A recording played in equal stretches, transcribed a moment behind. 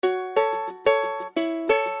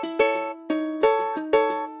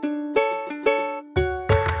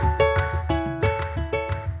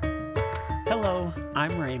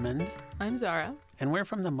Raymond. I'm Zara. And we're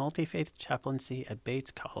from the Multi-Faith Chaplaincy at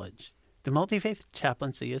Bates College. The Multi-Faith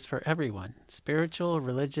Chaplaincy is for everyone, spiritual,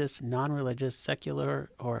 religious, non-religious, secular,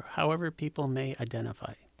 or however people may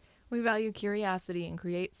identify. We value curiosity and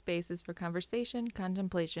create spaces for conversation,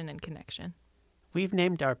 contemplation, and connection. We've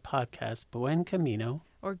named our podcast Buen Camino,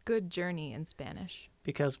 or Good Journey in Spanish,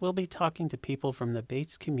 because we'll be talking to people from the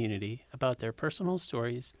Bates community about their personal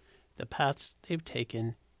stories, the paths they've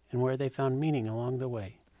taken, and where they found meaning along the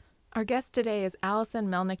way. Our guest today is Allison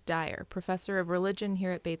Melnick Dyer, professor of religion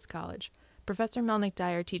here at Bates College. Professor Melnick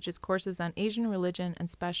Dyer teaches courses on Asian religion and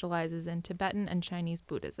specializes in Tibetan and Chinese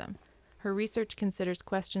Buddhism. Her research considers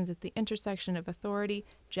questions at the intersection of authority,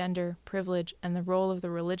 gender, privilege, and the role of the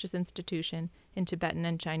religious institution in Tibetan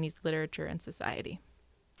and Chinese literature and society.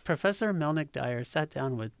 Professor Melnick Dyer sat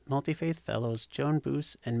down with Multi-Faith Fellows Joan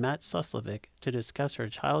Boos and Matt Suslovic to discuss her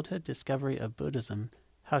childhood discovery of Buddhism,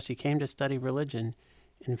 how she came to study religion,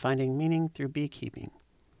 and finding meaning through beekeeping.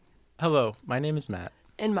 Hello, my name is Matt.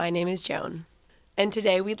 And my name is Joan. And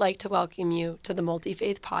today we'd like to welcome you to the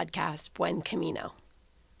Multi-Faith podcast, Buen Camino.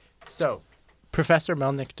 So, Professor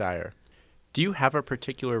Melnick Dyer, do you have a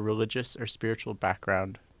particular religious or spiritual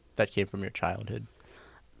background that came from your childhood?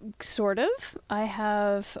 Sort of.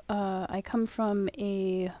 I come from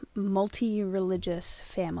a multi-religious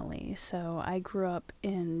family. So I grew up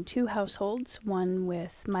in two households, one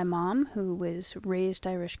with my mom, who was raised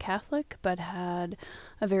Irish Catholic, but had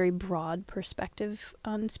a very broad perspective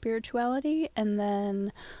on spirituality. And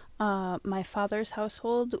then my father's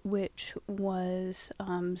household, which was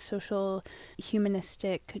social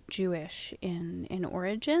humanistic Jewish in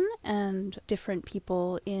origin, and different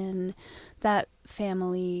people in that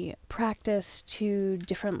family practice to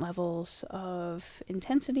different levels of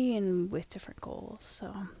intensity and with different goals.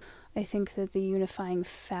 So I think that the unifying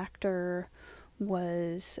factor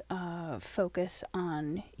was focus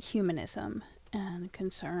on humanism and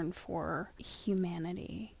concern for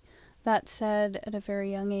humanity. That said, at a very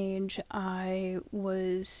young age, I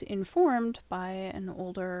was informed by an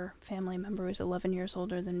older family member who was 11 years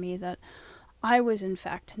older than me that I was in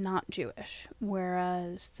fact not Jewish,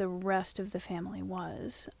 whereas the rest of the family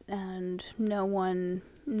was, and no one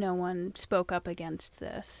spoke up against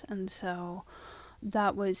this, and so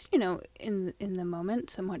that was, in the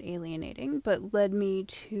moment somewhat alienating, but led me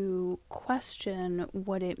to question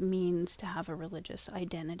what it means to have a religious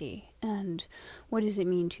identity, and what does it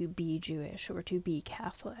mean to be Jewish or to be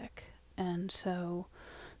Catholic, and so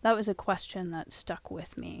that was a question that stuck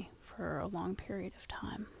with me for a long period of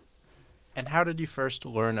time. And how did you first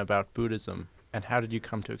learn about Buddhism, and how did you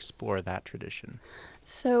come to explore that tradition?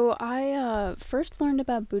 So I first learned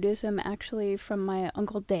about Buddhism actually from my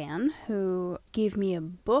Uncle Dan, who gave me a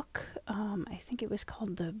book. I think it was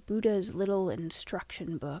called the Buddha's Little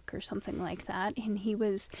Instruction Book or something like that. And he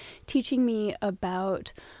was teaching me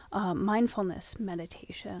about mindfulness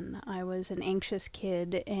meditation. I was an anxious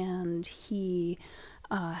kid, and he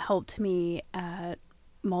helped me at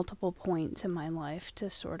multiple points in my life to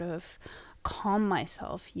sort of calm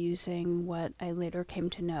myself using what I later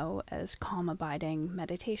came to know as calm abiding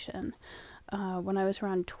meditation. When I was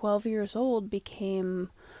around 12 years old,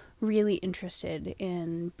 became really interested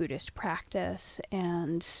in Buddhist practice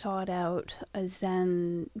and sought out a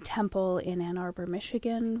Zen temple in Ann Arbor,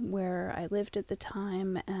 Michigan, where I lived at the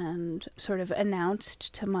time, and sort of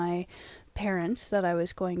announced to my parents that I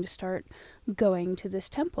was going to start going to this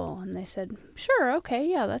temple, and they said, "Sure, okay,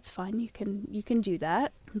 yeah, that's fine. You can do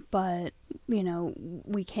that, but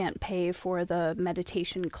we can't pay for the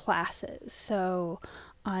meditation classes." So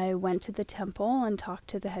I went to the temple and talked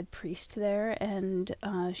to the head priest there, and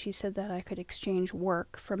she said that I could exchange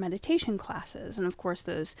work for meditation classes. And of course,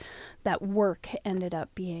 that work ended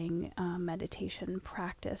up being meditation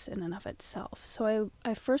practice in and of itself. So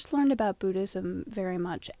I first learned about Buddhism very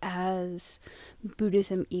much as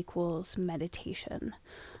Buddhism equals meditation,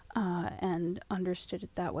 and understood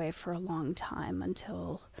it that way for a long time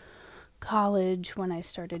until college, when I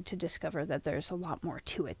started to discover that there's a lot more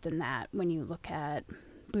to it than that when you look at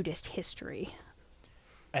Buddhist history.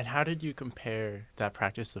 And how did you compare that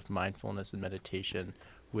practice of mindfulness and meditation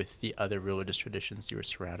with the other religious traditions you were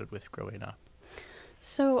surrounded with growing up?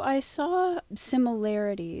 So I saw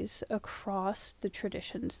similarities across the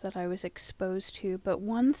traditions that I was exposed to, but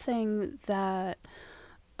one thing that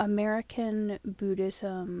American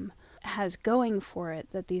Buddhism has going for it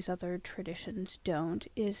that these other traditions don't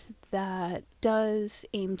is that does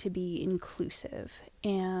aim to be inclusive.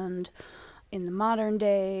 And in the modern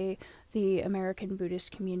day, the American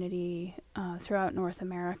Buddhist community throughout North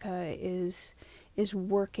America is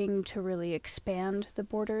working to really expand the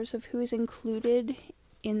borders of who is included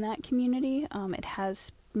in that community. It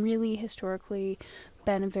has really historically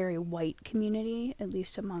been a very white community, at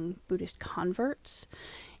least among Buddhist converts.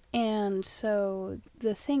 And so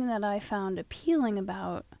the thing that I found appealing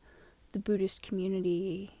about the Buddhist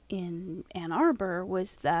community in Ann Arbor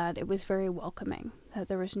was that it was very welcoming, that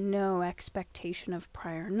there was no expectation of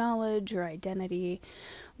prior knowledge or identity,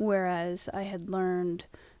 whereas I had learned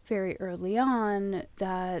very early on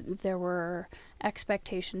that there were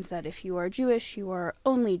expectations that if you are Jewish, you are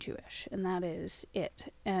only Jewish, and that is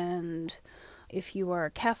it. And if you are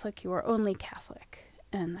Catholic, you are only Catholic,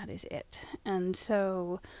 and that is it. And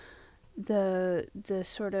so the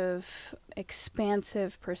sort of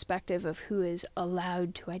expansive perspective of who is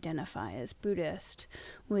allowed to identify as Buddhist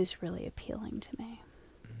was really appealing to me.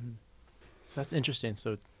 Mm-hmm. So that's interesting.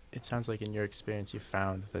 So it sounds like in your experience you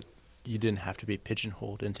found that you didn't have to be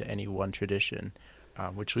pigeonholed into any one tradition,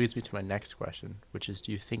 which leads me to my next question, which is,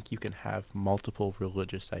 do you think you can have multiple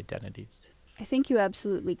religious identities? I think you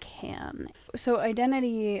absolutely can. So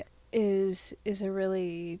identity is a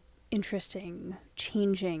really interesting,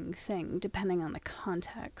 changing thing depending on the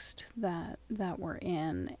context that we're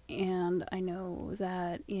in. And I know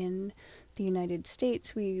that in the United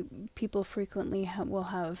States, people frequently will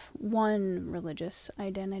have one religious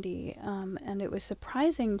identity, and it was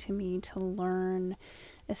surprising to me to learn,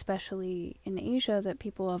 especially in Asia, that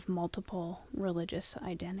people have multiple religious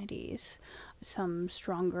identities, some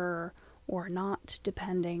stronger or not,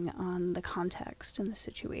 depending on the context and the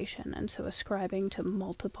situation. And so ascribing to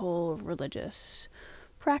multiple religious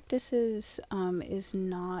practices is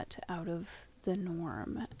not out of the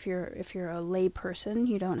norm. If you're a lay person,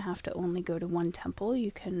 you don't have to only go to one temple.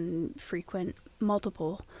 You can frequent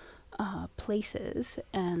multiple places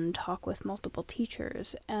and talk with multiple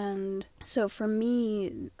teachers. And so for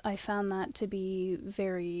me, I found that to be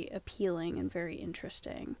very appealing and very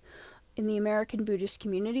interesting. In the American Buddhist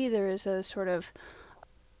community, there is a sort of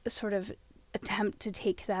attempt to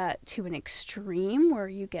take that to an extreme where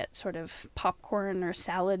you get sort of popcorn or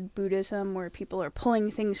salad Buddhism, where people are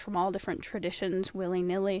pulling things from all different traditions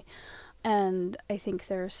willy-nilly. And I think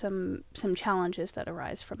there are some challenges that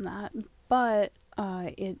arise from that. But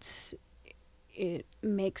it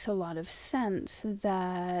makes a lot of sense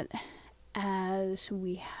that as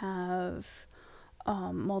we have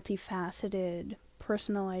multifaceted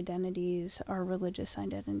personal identities, our religious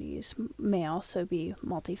identities may also be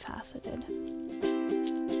multifaceted.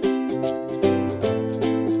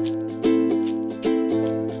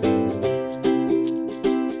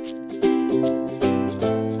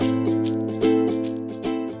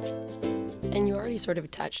 And you already sort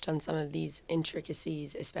of touched on some of these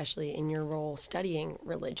intricacies, especially in your role studying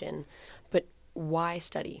religion. But why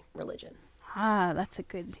study religion? That's a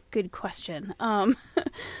good question.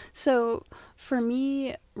 So for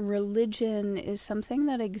me, religion is something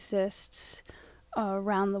that exists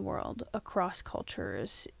around the world, across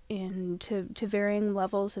cultures, to varying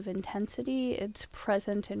levels of intensity. It's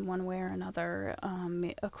present in one way or another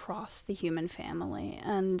across the human family.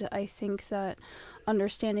 And I think that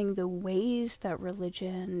understanding the ways that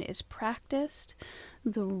religion is practiced,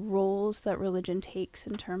 the roles that religion takes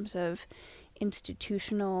in terms of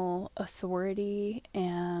institutional authority,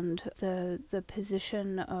 and the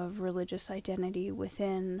position of religious identity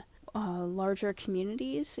within larger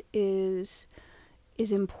communities is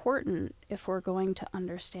important if we're going to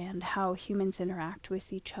understand how humans interact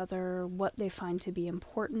with each other, what they find to be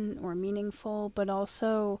important or meaningful, but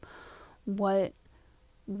also what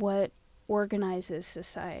organizes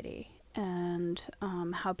society and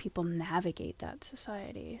how people navigate that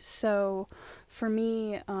society. So for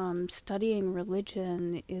me, studying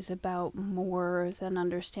religion is about more than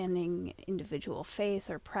understanding individual faith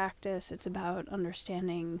or practice. It's about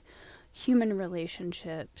understanding human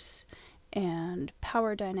relationships and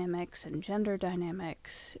power dynamics and gender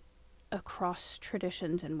dynamics across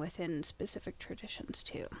traditions and within specific traditions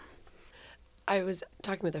too. I was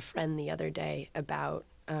talking with a friend the other day about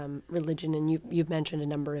religion, and you've mentioned a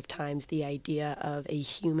number of times the idea of a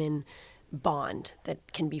human bond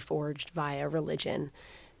that can be forged via religion.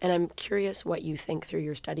 And I'm curious what you think through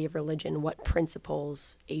your study of religion, what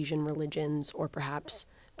principles Asian religions, or perhaps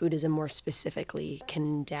Buddhism more specifically, can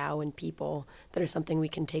endow in people that are something we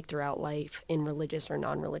can take throughout life in religious or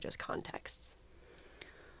non-religious contexts.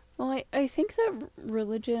 Well, I think that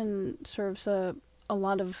religion serves a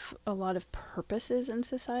lot of purposes in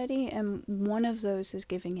society, and one of those is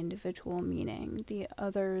giving individual meaning. The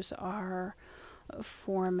others are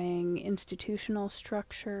forming institutional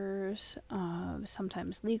structures,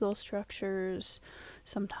 sometimes legal structures,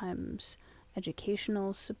 sometimes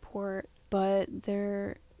educational support, but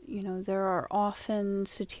there are often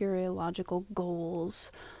soteriological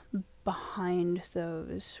goals behind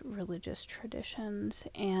those religious traditions,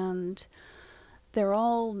 and they're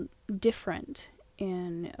all different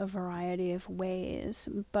in a variety of ways,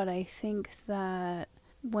 but I think that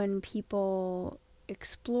when people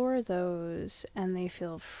explore those and they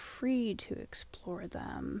feel free to explore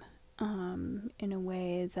them in a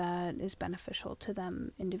way that is beneficial to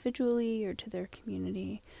them individually or to their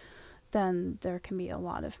community, then there can be a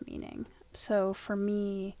lot of meaning. So for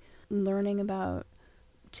me, learning about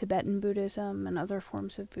Tibetan Buddhism and other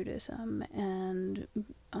forms of Buddhism and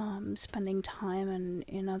spending time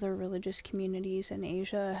in other religious communities in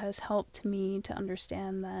Asia has helped me to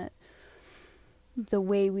understand that the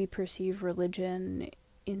way we perceive religion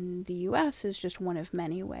in the U.S. is just one of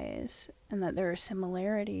many ways, and that there are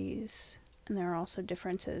similarities and there are also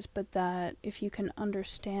differences, but that if you can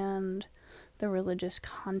understand the religious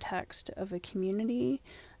context of a community,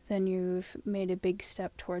 then you've made a big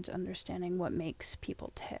step towards understanding what makes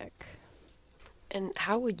people tick. And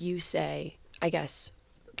how would you say, I guess,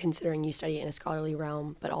 considering you study in a scholarly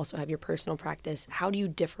realm, but also have your personal practice, how do you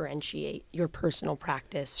differentiate your personal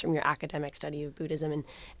practice from your academic study of Buddhism?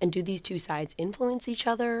 And do these two sides influence each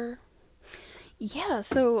other? Yeah,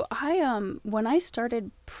 so when I started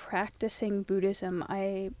practicing Buddhism,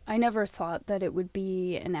 I never thought that it would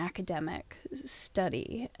be an academic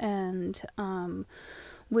study, and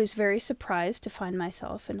was very surprised to find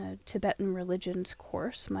myself in a Tibetan religions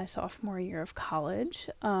course my sophomore year of college,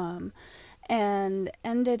 and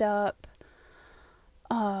ended up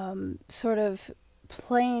sort of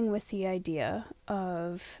playing with the idea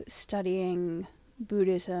of studying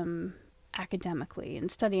Buddhism academically and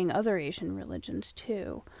studying other Asian religions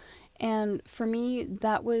too. And for me,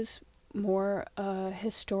 that was more a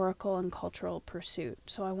historical and cultural pursuit.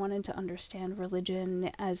 So I wanted to understand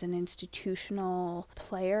religion as an institutional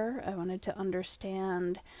player. I wanted to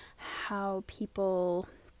understand how people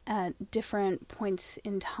at different points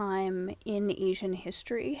in time in Asian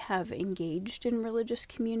history have engaged in religious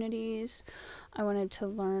communities. I wanted to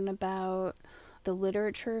learn about the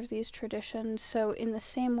literature of these traditions. So in the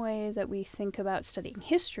same way that we think about studying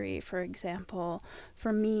history, for example,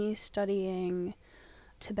 for me, studying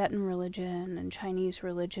Tibetan religion and Chinese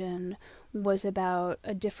religion was about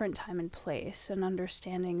a different time and place, and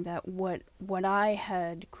understanding that what I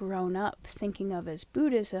had grown up thinking of as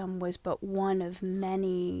Buddhism was but one of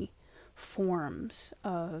many forms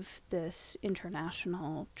of this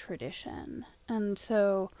international tradition. And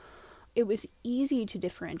so it was easy to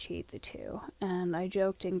differentiate the two. And I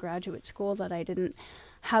joked in graduate school that I didn't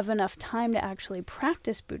have enough time to actually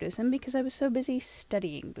practice Buddhism because I was so busy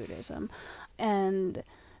studying Buddhism. And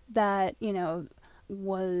that,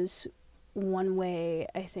 was one way,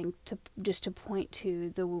 I think, to point to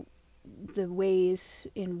the ways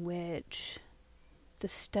in which the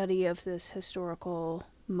study of this historical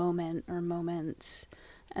moment or moments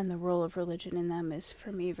and the role of religion in them is,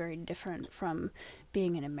 for me, very different from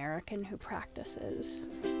being an American who practices.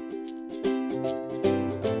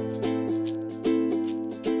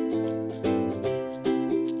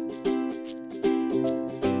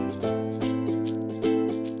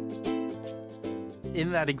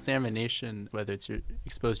 In that examination, whether it's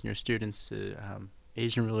exposing your students to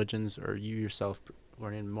Asian religions or you yourself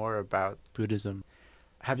learning more about Buddhism,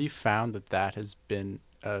 have you found that has been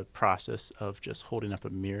a process of just holding up a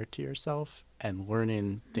mirror to yourself and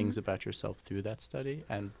learning things about yourself through that study?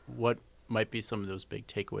 And what might be some of those big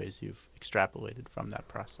takeaways you've extrapolated from that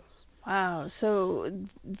process? Wow. So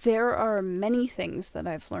there are many things that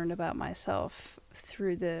I've learned about myself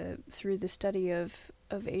through the study of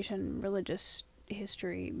Asian religious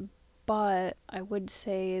history, but I would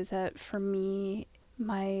say that for me,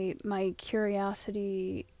 my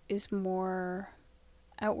curiosity is more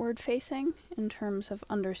outward facing in terms of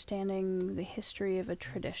understanding the history of a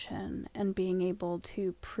tradition and being able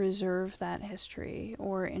to preserve that history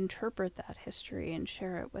or interpret that history and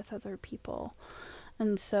share it with other people.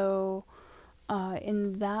 And so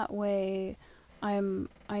in that way, I'm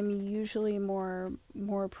usually more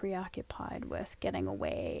preoccupied with getting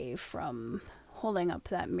away from holding up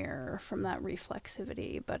that mirror, from that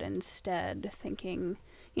reflexivity, but instead thinking,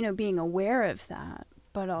 being aware of that,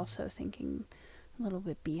 but also thinking a little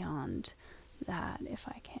bit beyond that if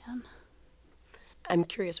I can. I'm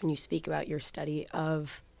curious, when you speak about your study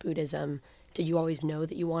of Buddhism, did you always know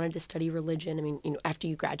that you wanted to study religion? I mean, after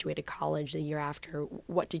you graduated college, the year after,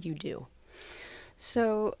 what did you do?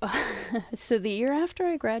 So the year after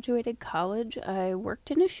I graduated college, I worked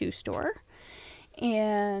in a shoe store,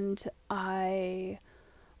 and I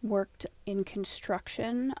worked in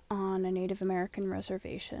construction on a Native American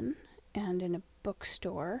reservation and in a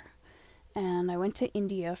bookstore. And I went to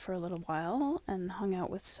India for a little while and hung out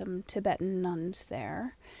with some Tibetan nuns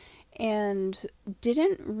there, and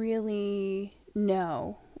didn't really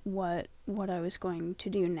know what I was going to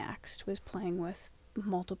do next. Was playing with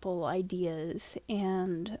multiple ideas,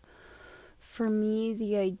 and for me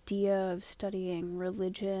the idea of studying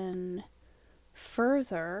religion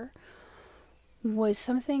further was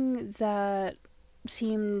something that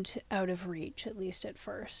seemed out of reach, at least at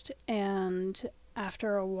first. And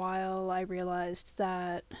after a while I realized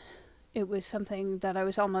that it was something that I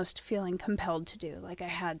was almost feeling compelled to do. Like I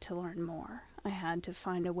had to learn more. I had to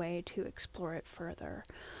find a way to explore it further.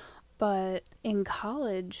 But in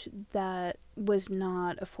college, that was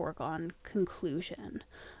not a foregone conclusion.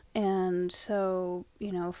 And so,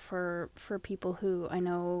 for people who I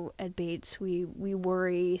know at Bates, we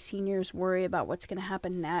worry, seniors worry about what's going to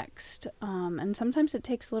happen next. And sometimes it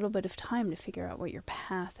takes a little bit of time to figure out what your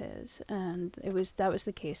path is. And that was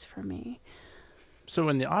the case for me. So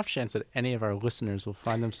in the off chance that any of our listeners will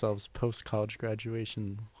find themselves post-college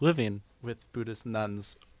graduation living with Buddhist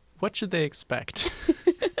nuns, what should they expect?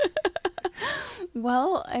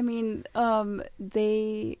 Well, I mean,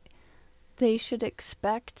 they should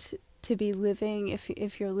expect to be living,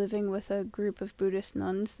 if you're living with a group of Buddhist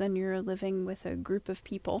nuns, then you're living with a group of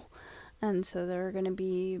people. And so there are going to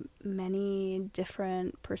be many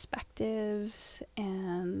different perspectives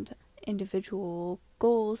and individual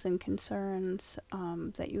goals and concerns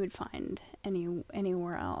that you would find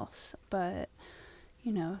anywhere else. But,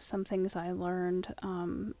 some things I learned,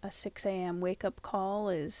 a 6 a.m. wake-up call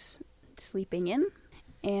is sleeping in.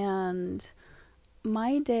 And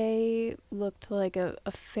my day looked like a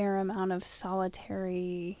fair amount of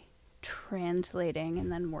solitary translating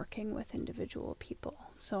and then working with individual people.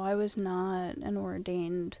 So I was not an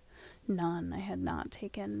ordained nun. I had not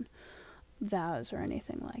taken vows or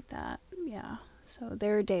anything like that. Yeah. So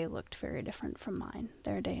their day looked very different from mine.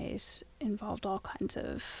 Their days involved all kinds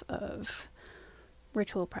of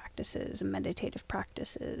ritual practices and meditative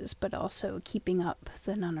practices, but also keeping up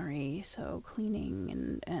the nunnery, so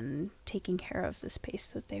cleaning and taking care of the space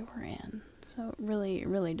that they were in. So it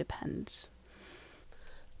really depends.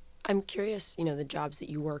 I'm curious, the jobs that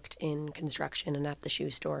you worked in construction and at the shoe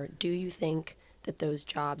store, do you think that those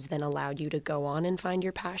jobs then allowed you to go on and find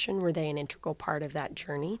your passion? Were they an integral part of that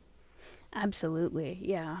journey? Absolutely,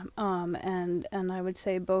 yeah. And I would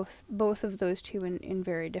say both of those two in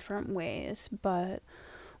very different ways. But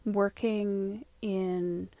working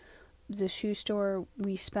in the shoe store,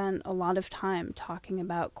 we spent a lot of time talking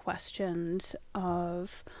about questions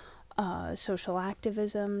of social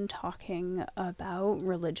activism, talking about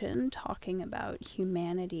religion, talking about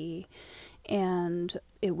humanity. And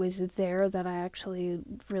it was there that I actually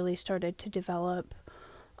really started to develop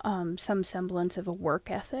some semblance of a work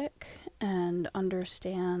ethic and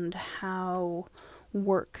understand how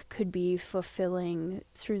work could be fulfilling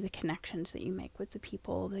through the connections that you make with the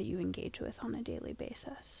people that you engage with on a daily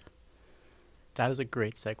basis. That is a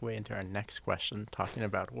great segue into our next question, talking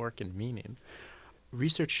about work and meaning.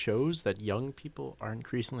 Research shows that young people are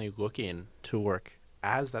increasingly looking to work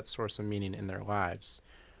as that source of meaning in their lives.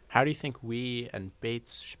 How do you think we and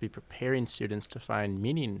Bates should be preparing students to find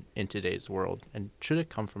meaning in today's world? And should it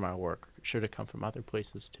come from our work? Should it come from other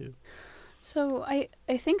places too? So I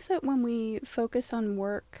think that when we focus on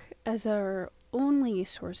work as our only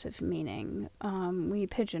source of meaning, we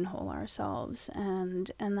pigeonhole ourselves,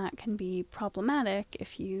 and that can be problematic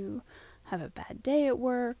if you have a bad day at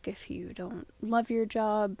work, if you don't love your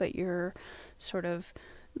job, but you're sort of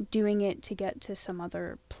doing it to get to some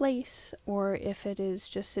other place, or if it is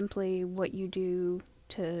just simply what you do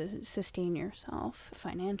to sustain yourself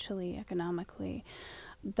financially, economically.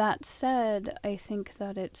 That said, I think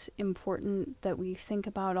that it's important that we think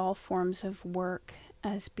about all forms of work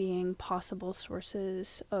as being possible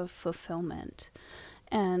sources of fulfillment.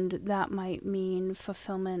 And that might mean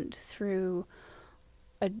fulfillment through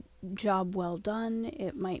a job well done.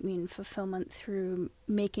 It might mean fulfillment through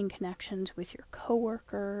making connections with your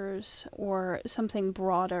coworkers, or something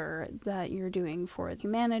broader that you're doing for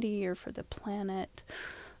humanity or for the planet.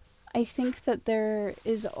 I think that there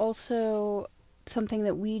is also something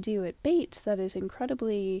that we do at Bates that is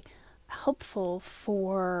incredibly helpful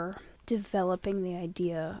for developing the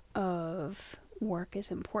idea of work is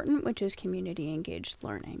important, which is community engaged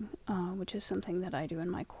learning, which is something that I do in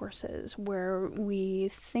my courses, where we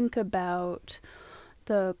think about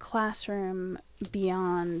the classroom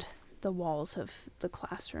beyond the walls of the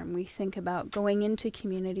classroom. We think about going into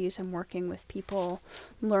communities and working with people,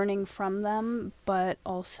 learning from them, but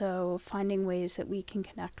also finding ways that we can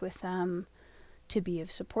connect with them be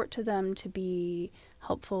of support to them, to be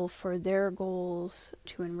helpful for their goals,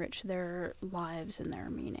 to enrich their lives and their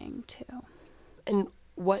meaning too. And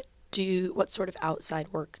what sort of outside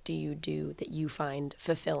work do you do that you find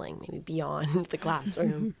fulfilling, maybe beyond the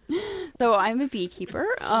classroom? So I'm a beekeeper.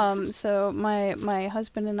 So my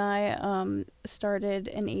husband and I started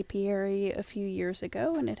an apiary a few years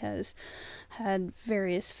ago, and it has had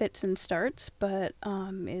various fits and starts, but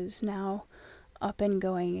is now up and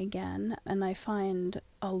going again. And I find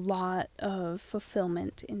a lot of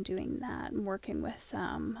fulfillment in doing that and working with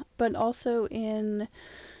them, but also in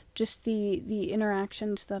just the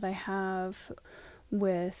interactions that I have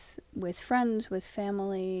with friends, with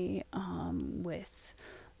family, with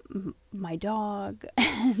my dog,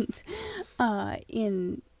 and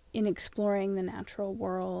in exploring the natural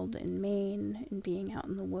world in Maine and being out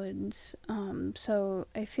in the woods. So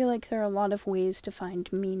I feel like there are a lot of ways to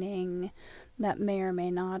find meaning that may or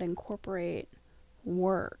may not incorporate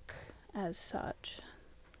work as such.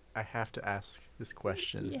 I have to ask this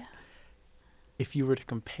question. Yeah. If you were to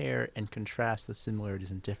compare and contrast the similarities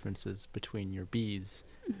and differences between your bees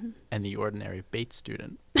and the ordinary Bates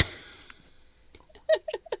student,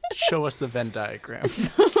 show us the Venn diagram.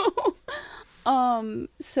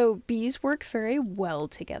 So bees work very well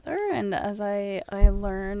together, and as I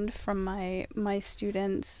learned from my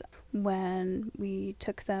students when we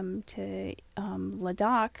took them to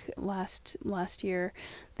Ladakh last year,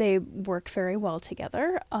 they work very well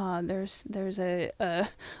together. There's a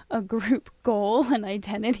group goal and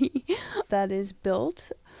identity that is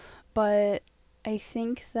built, but I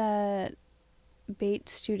think that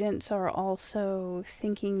Bates students are also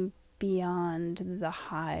thinking beyond the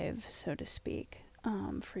hive, so to speak.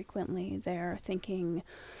 Frequently they're thinking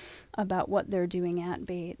about what they're doing at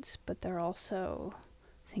Bates, but they're also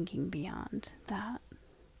thinking beyond that.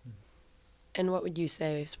 And what would you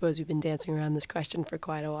say? I suppose we've been dancing around this question for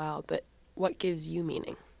quite a while, but what gives you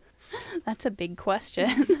meaning? That's a big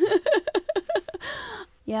question.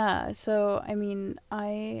 Yeah, so I mean,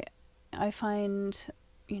 I find,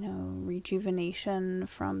 rejuvenation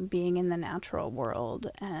from being in the natural world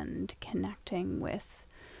and connecting with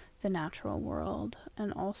the natural world,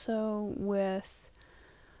 and also with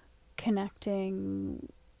connecting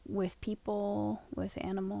with people, with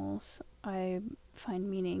animals. I find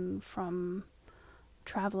meaning from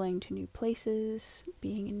traveling to new places,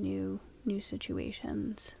 being in new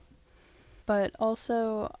situations, but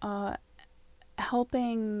also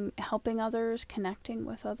helping others, connecting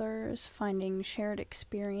with others, finding shared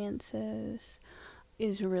experiences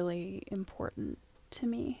is really important to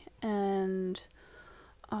me, and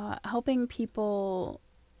helping people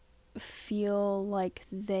feel like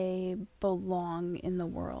they belong in the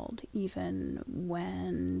world, even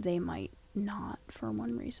when they might not for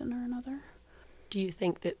one reason or another. Do you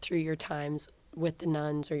think that through your times with the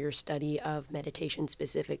nuns or your study of meditation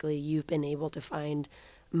specifically, you've been able to find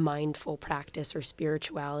mindful practice or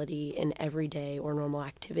spirituality in everyday or normal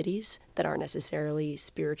activities that aren't necessarily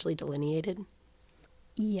spiritually delineated?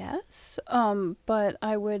 Yes, but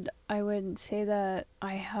I would say that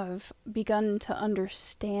I have begun to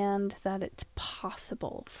understand that it's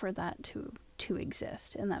possible for that to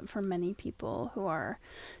exist, and that for many people who are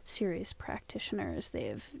serious practitioners, they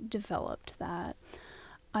have developed that.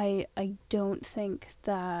 I don't think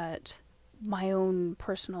that my own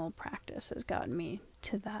personal practice has gotten me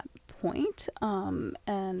to that point,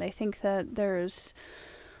 and I think that there's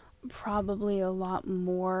probably a lot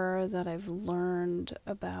more that I've learned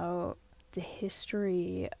about the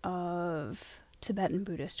history of Tibetan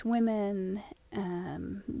Buddhist women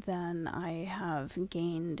than I have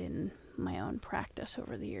gained in my own practice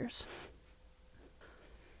over the years.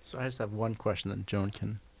 So I just have one question, then Joan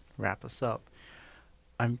can wrap us up.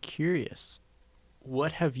 I'm curious,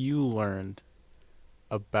 what have you learned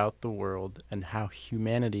about the world and how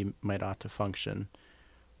humanity might ought to function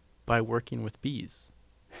by working with bees?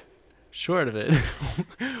 Short of it,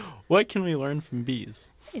 what can we learn from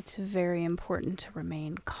bees? It's very important to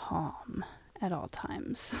remain calm at all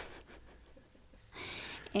times.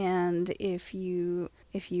 And if you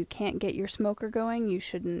can't get your smoker going, you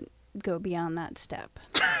shouldn't go beyond that step.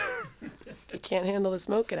 If you can't handle the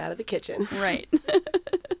smoke, get out of the kitchen. Right.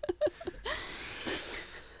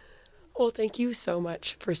 Well, thank you so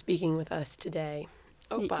much for speaking with us today.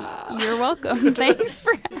 Opa. You're welcome. Thanks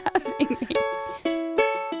for having me.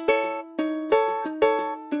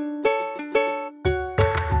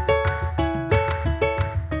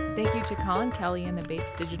 Thank you to Colin Kelly and the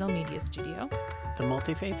Bates Digital Media Studio, The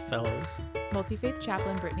Multi-Faith Fellows, Multi-Faith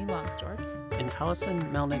Chaplain Brittany Longsdorf. and Allison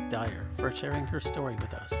Melnick Dyer for sharing her story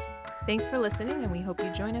with us. Thanks for listening, and we hope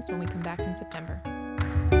you join us when we come back in September.